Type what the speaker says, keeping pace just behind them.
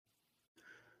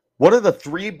What are the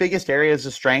three biggest areas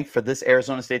of strength for this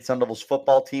Arizona State Sun Devils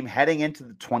football team heading into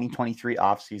the 2023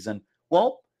 offseason?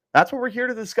 Well, that's what we're here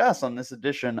to discuss on this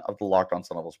edition of the Locked On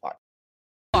Sun Devils podcast.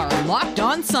 Are Locked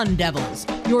On Sun Devils,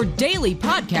 your daily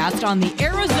podcast on the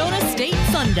Arizona State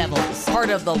Sun Devils, part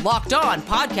of the Locked On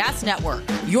Podcast Network,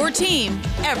 your team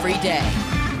every day.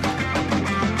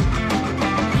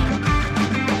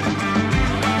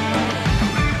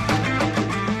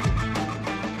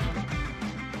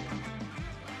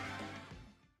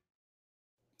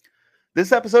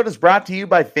 This episode is brought to you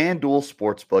by FanDuel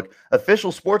Sportsbook,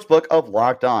 official sportsbook of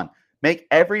Locked On. Make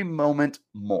every moment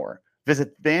more.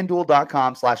 Visit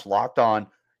FanDuel.com/LockedOn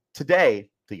today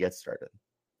to get started.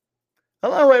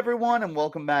 Hello, everyone, and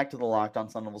welcome back to the Locked On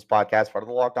Sun Devils podcast, part of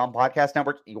the Locked On Podcast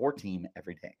Network, your team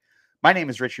every day. My name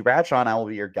is Richie Bradshaw, and I will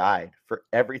be your guide for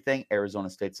everything Arizona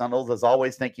State Sun Devils. As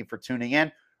always, thank you for tuning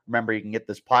in. Remember, you can get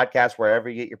this podcast wherever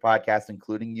you get your podcast,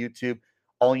 including YouTube.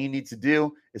 All you need to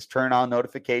do is turn on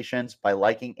notifications by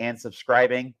liking and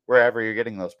subscribing wherever you're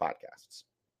getting those podcasts.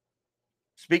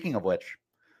 Speaking of which,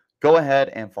 go ahead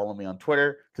and follow me on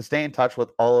Twitter to stay in touch with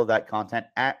all of that content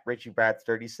at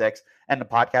RichieBrats36 and the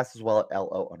podcast as well at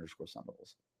LO_Sun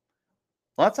Devils.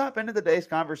 Let's hop into today's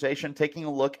conversation, taking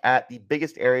a look at the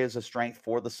biggest areas of strength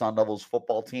for the Sun Devils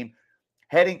football team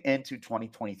heading into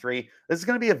 2023. This is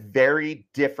going to be a very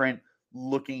different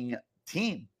looking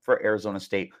team for Arizona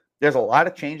State. There's a lot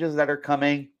of changes that are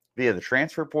coming via the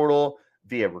transfer portal,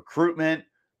 via recruitment,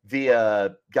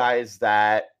 via guys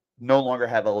that no longer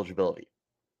have eligibility.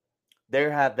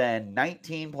 There have been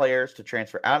 19 players to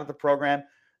transfer out of the program.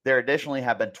 There additionally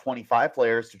have been 25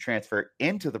 players to transfer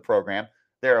into the program.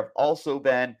 There have also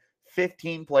been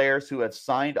 15 players who have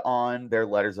signed on their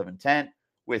letters of intent,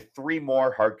 with 3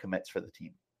 more hard commits for the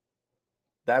team.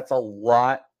 That's a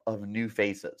lot of new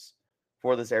faces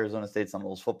for this Arizona State Sun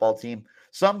Devils football team.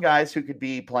 Some guys who could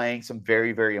be playing some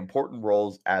very, very important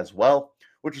roles as well,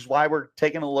 which is why we're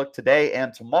taking a look today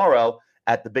and tomorrow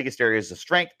at the biggest areas of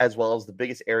strength as well as the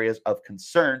biggest areas of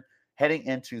concern heading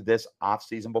into this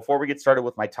offseason. Before we get started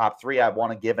with my top 3, I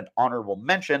want to give an honorable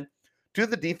mention to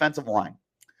the defensive line.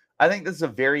 I think this is a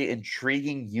very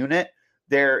intriguing unit.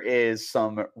 There is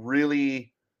some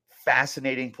really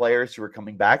fascinating players who are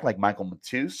coming back, like Michael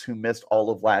Matus, who missed all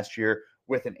of last year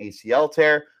with an ACL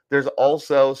tear. There's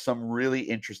also some really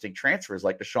interesting transfers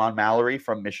like Deshaun Mallory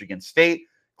from Michigan State,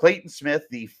 Clayton Smith,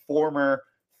 the former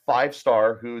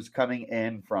 5-star who's coming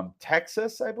in from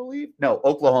Texas, I believe. No,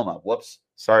 Oklahoma. Whoops.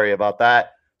 Sorry about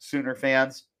that, Sooner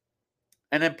fans.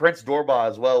 And then Prince Dorbah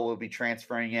as well will be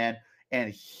transferring in,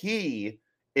 and he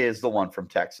is the one from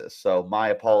Texas. So my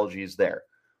apologies there.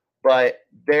 But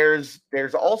there's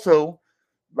also,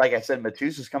 like I said,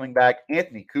 Matus is coming back.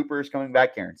 Anthony Cooper is coming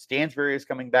back. Aaron Stansbury is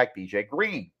coming back. BJ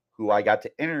Green, who I got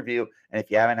to interview. And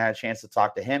if you haven't had a chance to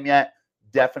talk to him yet,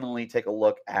 definitely take a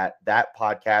look at that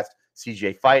podcast.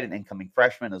 CJ Fight, an incoming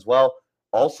freshman as well.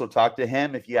 Also talk to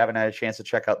him. If you haven't had a chance to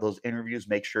check out those interviews,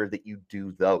 make sure that you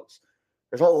do those.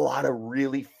 There's a lot of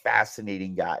really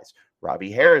fascinating guys.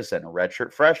 Robbie Harrison, a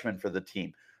redshirt freshman for the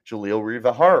team. Jaleel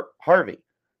Riva-Harvey,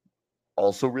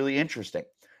 also really interesting.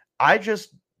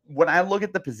 When I look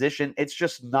at the position, it's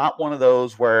just not one of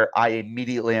those where I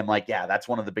immediately am like, yeah, that's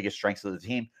one of the biggest strengths of the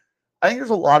team. I think there's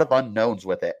a lot of unknowns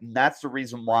with it, and that's the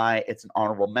reason why it's an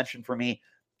honorable mention for me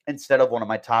instead of one of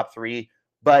my top 3.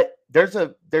 But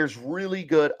there's really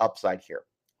good upside here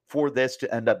for this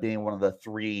to end up being one of the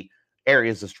 3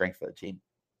 areas of strength for the team.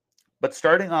 But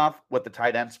starting off with the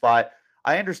tight end spot,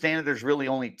 I understand that there's really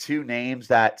only 2 names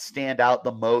that stand out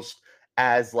the most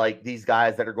as like these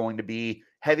guys that are going to be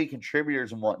heavy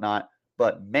contributors and whatnot.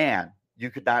 But man, you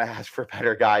could not ask for a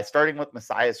better guy. Starting with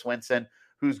Messiah Swinson,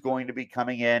 who's going to be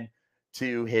coming in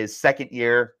to his second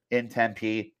year in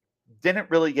Tempe. Didn't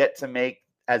really get to make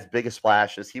as big a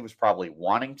splash as he was probably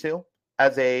wanting to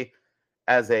as a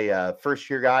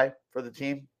first-year guy for the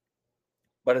team.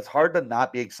 But it's hard to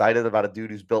not be excited about a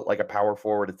dude who's built like a power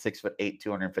forward at 6'8",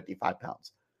 255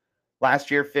 pounds.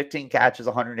 Last year, 15 catches,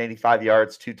 185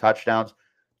 yards, 2 touchdowns.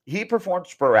 He performed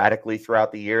sporadically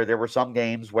throughout the year. There were some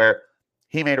games where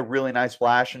he made a really nice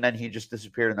splash and then he just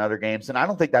disappeared in other games. And I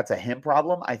don't think that's a him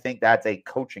problem. I think that's a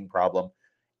coaching problem.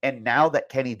 And now that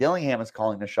Kenny Dillingham is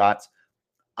calling the shots,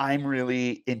 I'm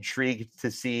really intrigued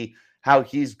to see how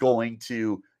he's going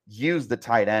to use the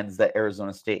tight ends that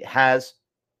Arizona State has.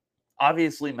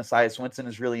 Obviously, Messiah Swinson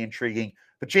is really intriguing,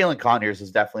 but Jalen Conyers is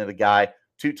definitely the guy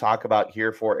to talk about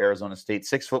here for Arizona State.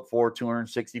 6'4",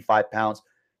 265 pounds,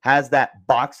 has that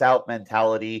box out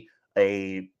mentality,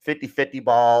 a 50-50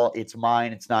 ball. It's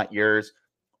mine, it's not yours.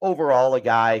 Overall, a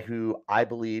guy who I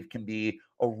believe can be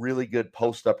a really good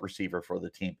post-up receiver for the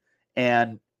team.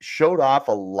 And showed off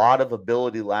a lot of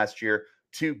ability last year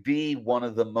to be one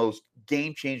of the most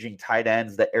game-changing tight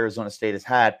ends that Arizona State has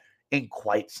had in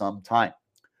quite some time.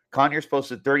 Conyers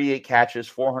posted 38 catches,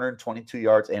 422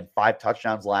 yards, and 5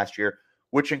 touchdowns last year,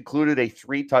 which included a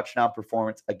 3-touchdown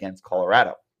performance against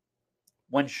Colorado.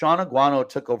 When Sean Aguano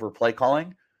took over play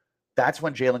calling, that's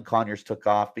when Jalen Conyers took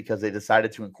off because they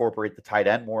decided to incorporate the tight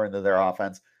end more into their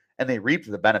offense, and they reaped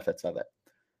the benefits of it.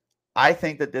 I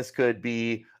think that this could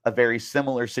be a very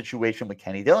similar situation with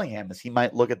Kenny Dillingham, as he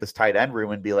might look at this tight end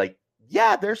room and be like,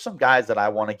 yeah, there's some guys that I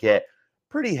want to get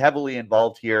pretty heavily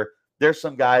involved here. There's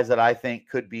some guys that I think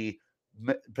could be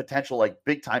potential like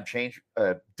big time change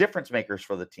difference makers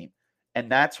for the team.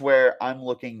 And that's where I'm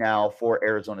looking now for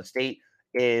Arizona State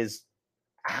is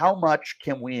how much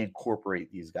can we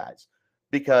incorporate these guys?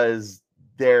 Because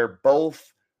they're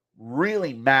both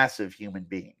really massive human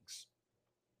beings.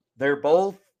 They're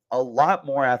both a lot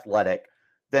more athletic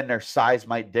than their size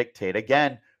might dictate.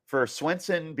 Again, for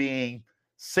Swinson being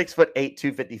 6'8",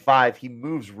 255, he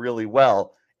moves really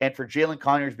well. And for Jalen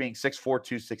Conyers being 6'4",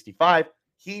 265,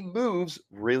 he moves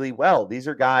really well. These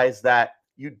are guys that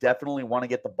you definitely want to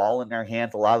get the ball in their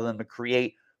hands, allow them to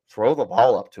create, throw the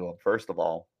ball up to them, first of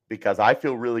all, because I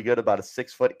feel really good about a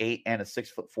 6'8" and a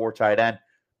 6'4" tight end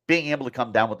being able to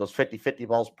come down with those 50-50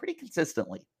 balls pretty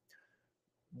consistently.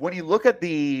 When you look at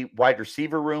the wide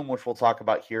receiver room, which we'll talk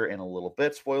about here in a little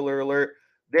bit, spoiler alert,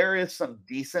 there is some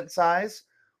decent size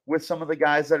with some of the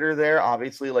guys that are there.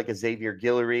 Obviously, like a Xavier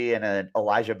Guillory and an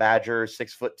Elijah Badger,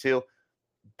 6'2",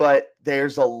 but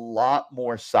there's a lot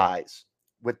more size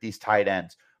with these tight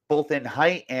ends, both in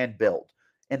height and build.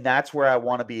 And that's where I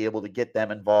want to be able to get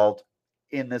them involved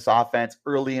in this offense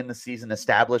early in the season,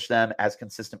 establish them as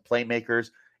consistent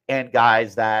playmakers and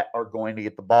guys that are going to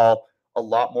get the ball a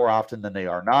lot more often than they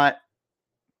are not.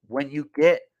 When you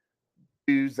get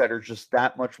dudes that are just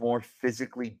that much more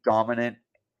physically dominant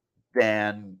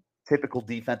than typical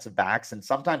defensive backs and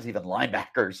sometimes even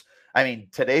linebackers. I mean,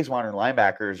 today's modern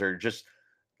linebackers are just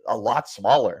a lot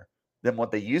smaller than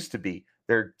what they used to be.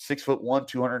 They're 6'1",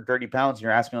 230 pounds, and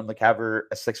you're asking them to cover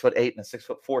a 6'8" and a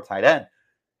 6'4" tight end.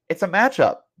 It's a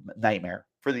matchup nightmare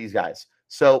for these guys.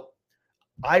 So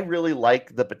I really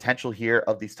like the potential here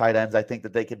of these tight ends. I think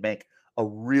that they could make a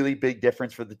really big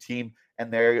difference for the team,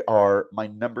 and they are my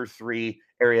number 3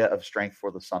 area of strength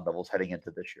for the Sun Devils heading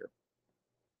into this year.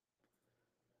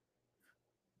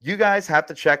 You guys have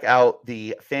to check out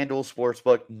the FanDuel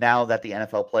Sportsbook now that the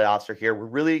NFL playoffs are here. We're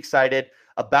really excited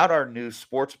about our new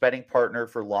sports betting partner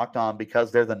for Locked On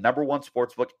because they're the number 1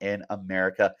 sportsbook in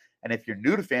America. And if you're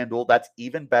new to FanDuel, that's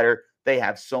even better. They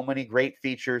have so many great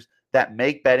features that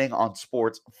make betting on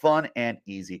sports fun and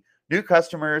easy. New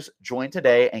customers join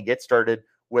today and get started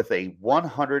with a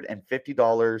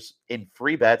 $150 in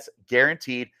free bets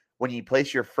guaranteed when you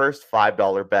place your first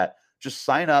 $5 bet. Just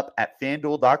sign up at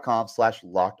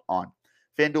FanDuel.com/lockedon.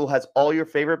 FanDuel has all your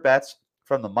favorite bets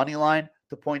from the money line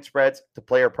to point spreads to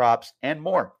player props and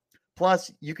more.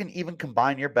 Plus, you can even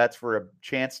combine your bets for a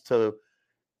chance to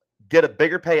get a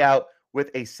bigger payout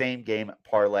with a same game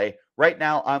parlay. Right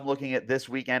now, I'm looking at this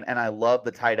weekend, and I love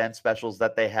the tight end specials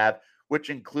that they have,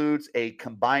 which includes a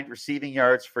combined receiving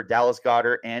yards for Dallas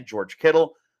Goedert and George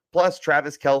Kittle, plus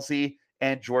Travis Kelce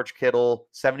and George Kittle,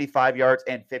 75 yards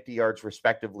and 50 yards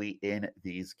respectively in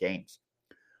these games.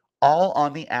 All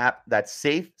on the app that's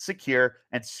safe, secure,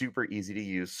 and super easy to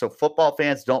use. So football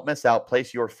fans, don't miss out.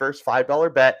 Place your first $5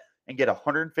 bet and get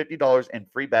 $150 in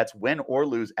free bets, win or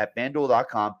lose, at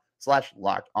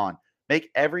FanDuel.com/lockedon. Make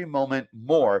every moment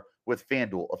more with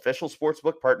FanDuel, official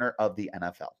sportsbook partner of the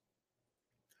NFL.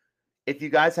 If you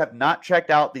guys have not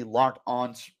checked out the Locked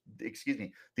On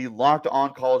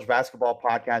College Basketball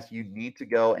podcast, you need to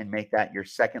go and make that your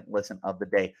second listen of the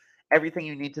day. Everything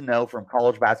you need to know from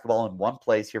college basketball in one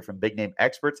place, here from big name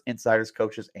experts, insiders,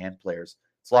 coaches, and players.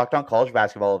 It's Locked On College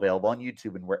Basketball, available on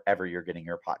YouTube and wherever you're getting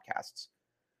your podcasts.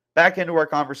 Back into our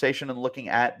conversation and looking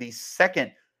at the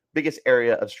second biggest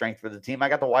area of strength for the team. I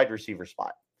got the wide receiver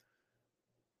spot.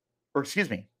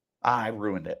 I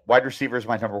ruined it. Wide receiver is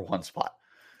my number 1 spot.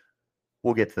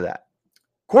 We'll get to that.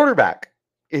 Quarterback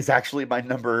is actually my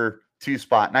number 2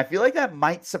 spot. And I feel like that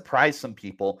might surprise some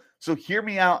people. So hear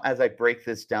me out as I break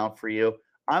this down for you.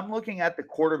 I'm looking at the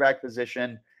quarterback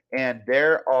position, and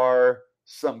there are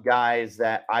some guys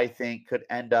that I think could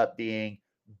end up being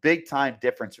big-time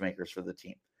difference makers for the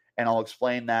team. And I'll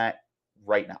explain that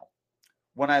right now.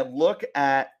 When I look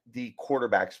at the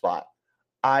quarterback spot,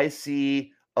 I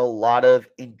see a lot of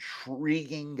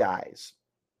intriguing guys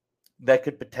that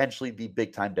could potentially be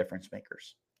big-time difference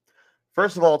makers.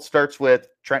 First of all, it starts with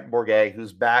Trenton Bourguet,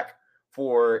 who's back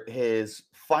for his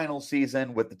final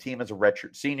season with the team as a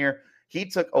redshirt senior. He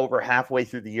took over halfway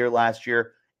through the year last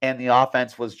year, and the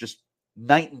offense was just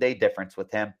night and day difference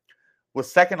with him. Was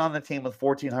second on the team with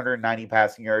 1,490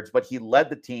 passing yards, but he led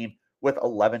the team with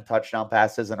 11 touchdown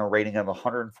passes and a rating of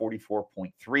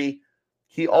 144.3.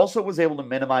 He also was able to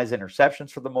minimize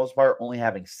interceptions for the most part, only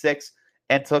having 6,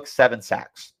 and took 7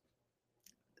 sacks.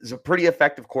 He's a pretty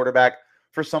effective quarterback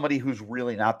for somebody who's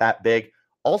really not that big.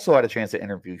 Also had a chance to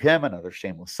interview him, another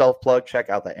shameless self-plug. Check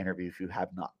out that interview if you have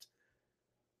not.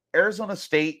 Arizona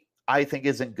State, I think,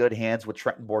 is in good hands with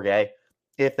Trenton Bourguet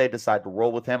if they decide to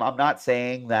roll with him. I'm not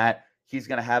saying that he's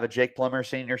going to have a Jake Plummer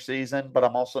senior season, but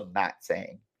I'm also not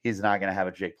saying he's not going to have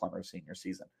a Jake Plummer senior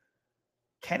season.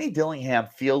 Kenny Dillingham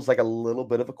feels like a little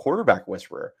bit of a quarterback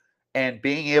whisperer, and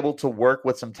being able to work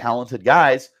with some talented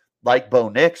guys like Bo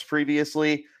Nix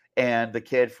previously and the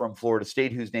kid from Florida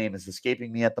State whose name is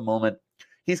escaping me at the moment,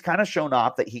 he's kind of shown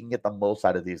off that he can get the most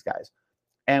out of these guys.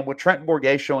 And with Trenton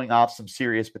Bourguet showing off some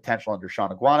serious potential under Sean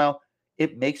Aguano,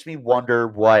 it makes me wonder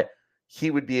what he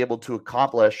would be able to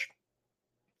accomplish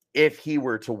if he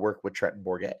were to work with Trenton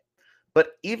Bourguet.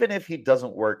 But even if he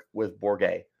doesn't work with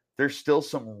Bourguet, there's still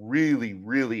some really,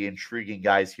 really intriguing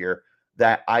guys here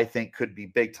that I think could be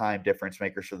big-time difference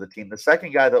makers for the team. The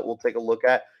second guy that we'll take a look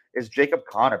at is Jacob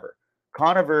Conover.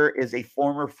 Conover is a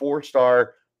former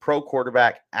 4-star pro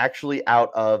quarterback actually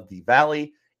out of the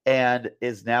Valley and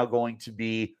is now going to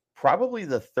be probably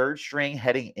the third string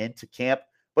heading into camp,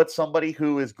 but somebody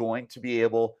who is going to be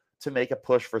able to make a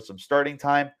push for some starting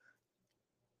time.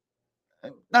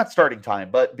 Not starting time,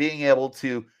 but being able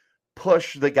to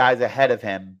push the guys ahead of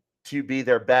him to be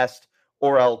their best,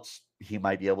 or else he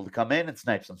might be able to come in and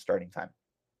snipe some starting time.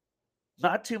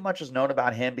 Not too much is known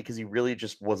about him because he really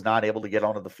just was not able to get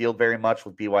onto the field very much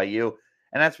with BYU,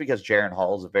 and that's because Jaren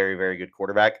Hall is a very, very good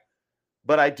quarterback.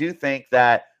 But I do think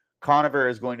that Conover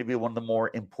is going to be one of the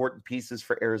more important pieces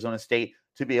for Arizona State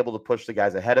to be able to push the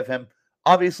guys ahead of him.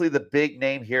 Obviously, the big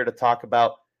name here to talk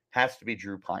about has to be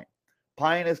Drew Pyne.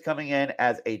 Pyne is coming in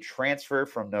as a transfer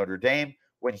from Notre Dame.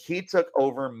 When he took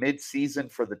over mid-season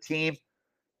for the team,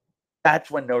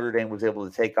 that's when Notre Dame was able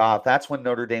to take off. That's when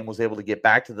Notre Dame was able to get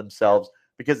back to themselves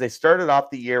because they started off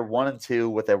the year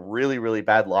 1-2 with a really, really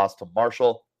bad loss to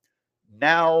Marshall.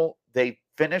 Now they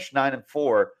finished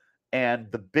 9-4,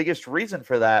 and the biggest reason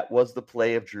for that was the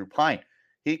play of Drew Pyne.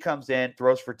 He comes in,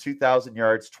 throws for 2,000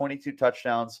 yards, 22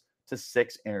 touchdowns to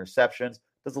 6 interceptions.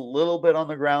 Does a little bit on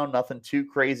the ground, nothing too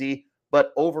crazy.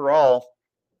 But overall,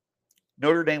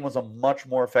 Notre Dame was a much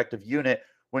more effective unit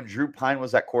when Drew Pyne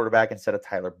was at quarterback instead of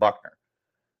Tyler Buchner.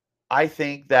 I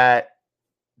think that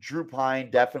Drew Pyne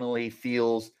definitely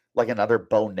feels like another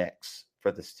Bo Nix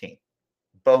for this team.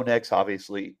 Bo Nix,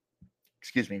 obviously,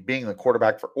 being the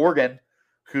quarterback for Oregon,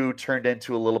 who turned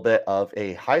into a little bit of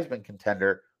a Heisman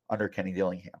contender under Kenny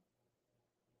Dillingham.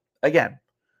 Again,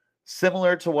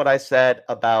 similar to what I said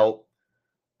about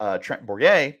Trenton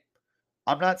Bourguet,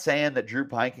 I'm not saying that Drew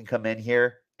Pyne can come in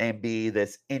here and be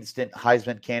this instant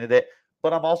Heisman candidate,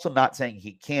 but I'm also not saying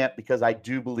he can't because I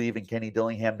do believe in Kenny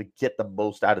Dillingham to get the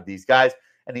most out of these guys.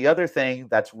 And the other thing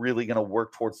that's really going to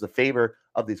work towards the favor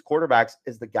of these quarterbacks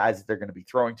is the guys that they're going to be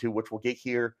throwing to, which we'll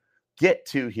get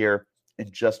to here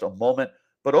in just a moment.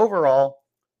 But overall,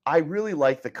 I really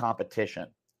like the competition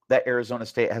that Arizona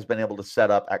State has been able to set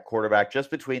up at quarterback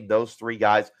just between those three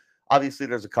guys. Obviously,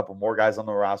 there's a couple more guys on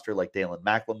the roster like Dalen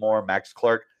McLemore, Max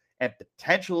Clark, and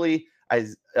potentially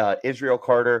Israel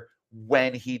Carter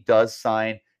when he does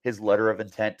sign his letter of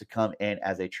intent to come in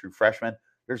as a true freshman.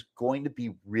 There's going to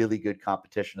be really good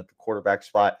competition at the quarterback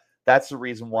spot. That's the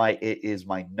reason why it is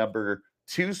my number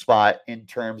 2 spot in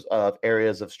terms of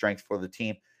areas of strength for the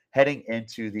team heading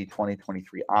into the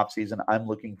 2023 offseason. I'm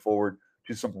looking forward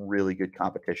to some really good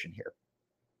competition here.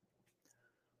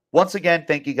 Once again,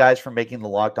 thank you guys for making the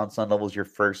Locked On Sun Devils your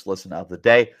first listen of the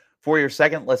day. For your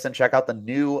second listen, check out the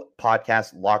new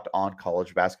podcast, Locked On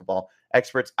College Basketball.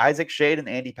 Experts Isaac Shade and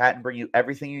Andy Patton bring you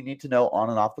everything you need to know on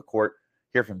and off the court.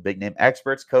 Hear from big-name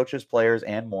experts, coaches, players,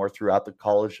 and more throughout the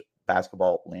college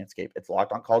basketball landscape. It's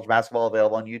Locked On College Basketball,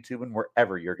 available on YouTube and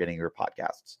wherever you're getting your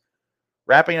podcasts.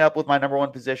 Wrapping up with my number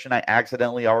 1 position, I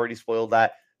accidentally already spoiled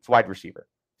that. It's wide receiver.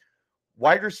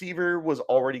 Wide receiver was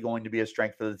already going to be a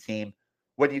strength for the team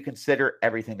when you consider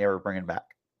everything they were bringing back.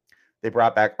 They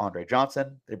brought back Andre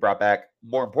Johnson. They brought back,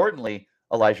 more importantly,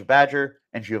 Elijah Badger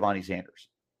and Giovanni Sanders.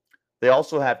 They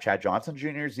also have Chad Johnson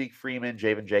Jr., Zeke Freeman,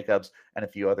 Javen Jacobs, and a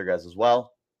few other guys as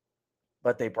well.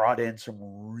 But they brought in some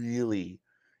really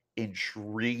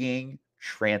intriguing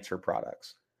transfer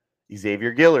products.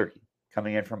 Xavier Guillory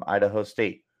coming in from Idaho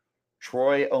State.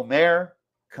 Troy Omer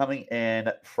coming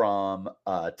in from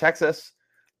Texas.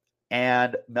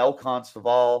 And Mel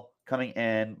Constable coming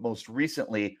in most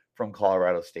recently from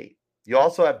Colorado State. You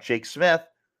also have Jake Smith,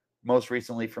 most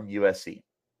recently from USC.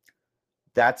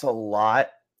 That's a lot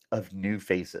of new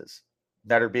faces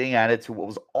that are being added to what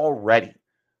was already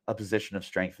a position of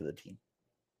strength for the team.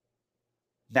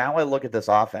 Now I look at this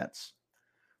offense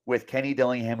with Kenny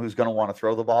Dillingham, who's going to want to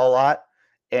throw the ball a lot,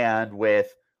 and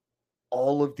with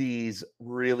all of these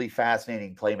really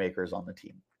fascinating playmakers on the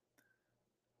team.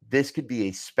 This could be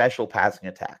a special passing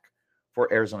attack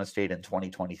for Arizona State in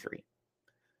 2023.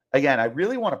 Again, I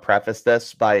really want to preface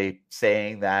this by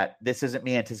saying that this isn't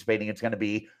me anticipating it's going to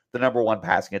be the number one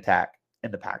passing attack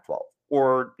in the Pac-12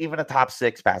 or even a top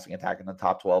 6 passing attack in the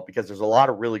top 12 because there's a lot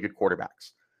of really good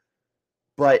quarterbacks.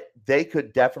 But they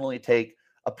could definitely take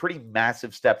a pretty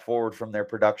massive step forward from their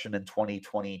production in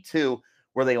 2022,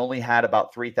 where they only had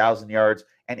about 3,000 yards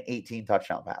and 18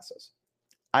 touchdown passes.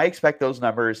 I expect those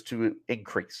numbers to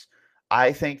increase.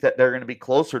 I think that they're going to be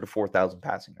closer to 4,000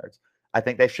 passing yards. I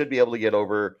think they should be able to get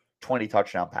over 20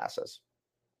 touchdown passes.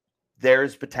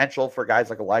 There's potential for guys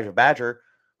like Elijah Badger,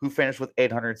 who finished with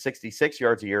 866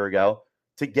 yards a year ago,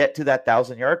 to get to that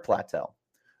 1,000-yard plateau.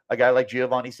 A guy like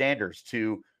Giovanni Sanders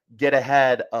to get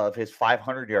ahead of his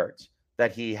 500 yards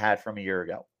that he had from a year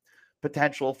ago.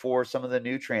 Potential for some of the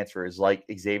new transfers like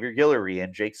Xavier Guillory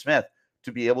and Jake Smith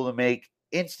to be able to make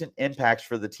instant impacts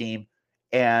for the team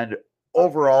and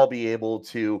overall be able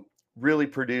to really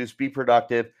produce, be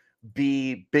productive,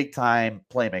 be big-time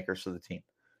playmakers for the team.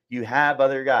 You have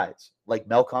other guys like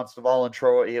Mel Constable and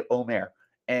Troy Omer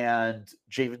and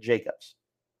Javen Jacobs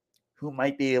who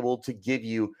might be able to give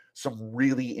you some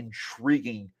really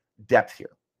intriguing depth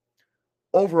here.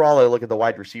 Overall, I look at the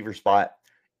wide receiver spot,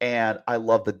 and I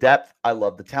love the depth, I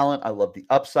love the talent, I love the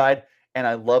upside, and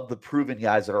I love the proven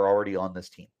guys that are already on this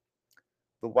team.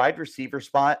 The wide receiver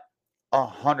spot,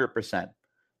 100%,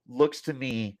 looks to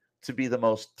me to be the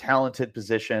most talented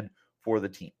position for the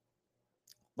team.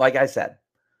 Like I said,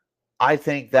 I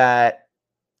think that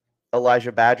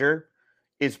Elijah Badger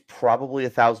is probably a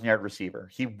 1,000-yard receiver.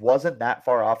 He wasn't that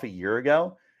far off a year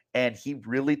ago, and he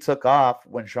really took off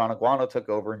when Sean Aguano took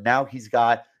over. Now he's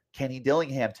got Kenny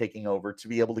Dillingham taking over to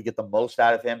be able to get the most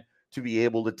out of him, to be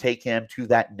able to take him to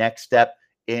that next step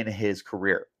in his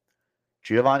career.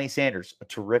 Giovanni Sanders, a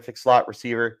terrific slot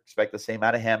receiver. Expect the same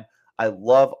out of him. I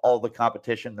love all the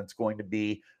competition that's going to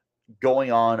be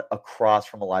going on across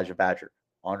from Elijah Badger.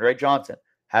 Andre Johnson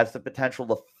has the potential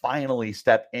to finally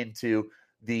step into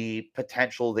the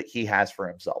potential that he has for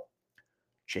himself.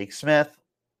 Jake Smith,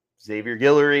 Xavier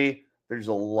Guillory, there's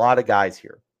a lot of guys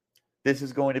here. This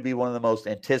is going to be one of the most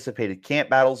anticipated camp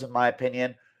battles, in my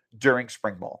opinion, during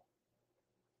spring ball.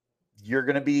 You're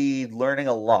going to be learning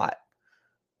a lot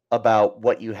about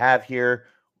what you have here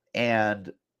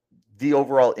and the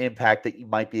overall impact that you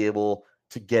might be able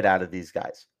to get out of these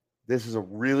guys. This is a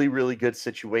really, really good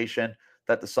situation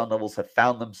that the Sun Devils have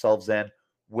found themselves in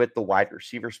with the wide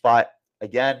receiver spot.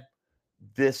 Again,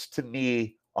 this to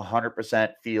me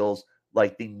 100% feels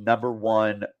like the number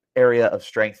one area of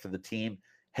strength for the team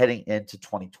heading into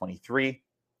 2023.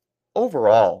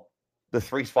 Overall, the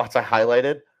 3 spots I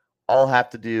highlighted all have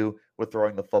to do with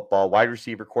throwing the football. Wide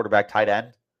receiver, quarterback, tight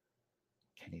end.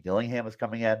 Kenny Dillingham is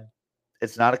coming in.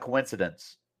 It's not a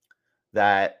coincidence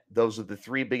that those are the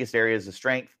 3 biggest areas of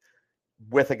strength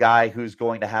with a guy who's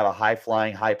going to have a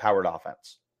high-flying, high-powered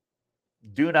offense.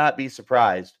 Do not be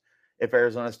surprised if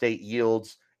Arizona State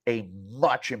yields a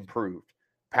much improved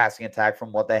passing attack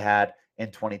from what they had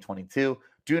in 2022.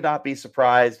 Do not be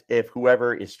surprised if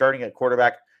whoever is starting at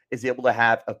quarterback is able to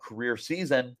have a career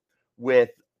season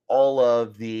with all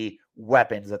of the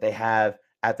weapons that they have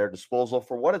at their disposal.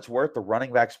 For what it's worth, the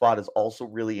running back spot is also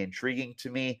really intriguing to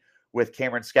me, with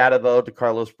Cameron Scatavo,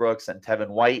 DeCarlos Brooks, and Tevin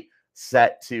White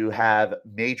set to have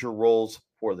major roles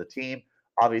for the team.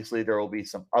 Obviously, there will be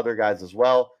some other guys as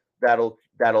well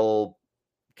that'll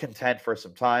contend for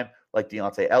some time, like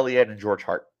Deontay Elliott and George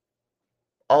Hart.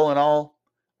 All in all,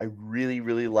 I really,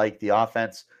 really like the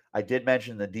offense. I did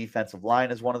mention the defensive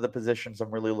line is one of the positions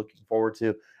I'm really looking forward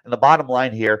to. And the bottom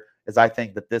line here is I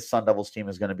think that this Sun Devils team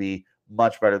is going to be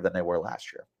much better than they were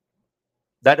last year.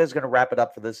 That is going to wrap it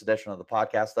up for this edition of the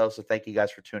podcast, though. So thank you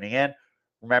guys for tuning in.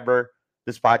 Remember,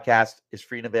 this podcast is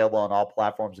free and available on all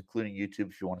platforms, including YouTube,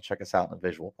 if you want to check us out on the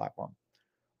visual platform.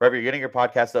 Wherever you're getting your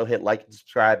podcast, though, hit like and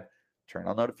subscribe. Turn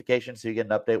on notifications so you get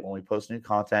an update when we post new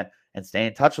content, and stay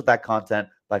in touch with that content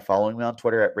by following me on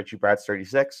Twitter at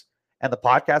RichieBrats36 and the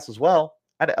podcast as well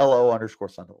at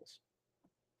LO_Sun Devils.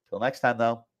 Till next time,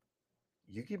 though,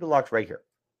 you keep it locked right here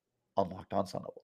on Locked On Sun Devils.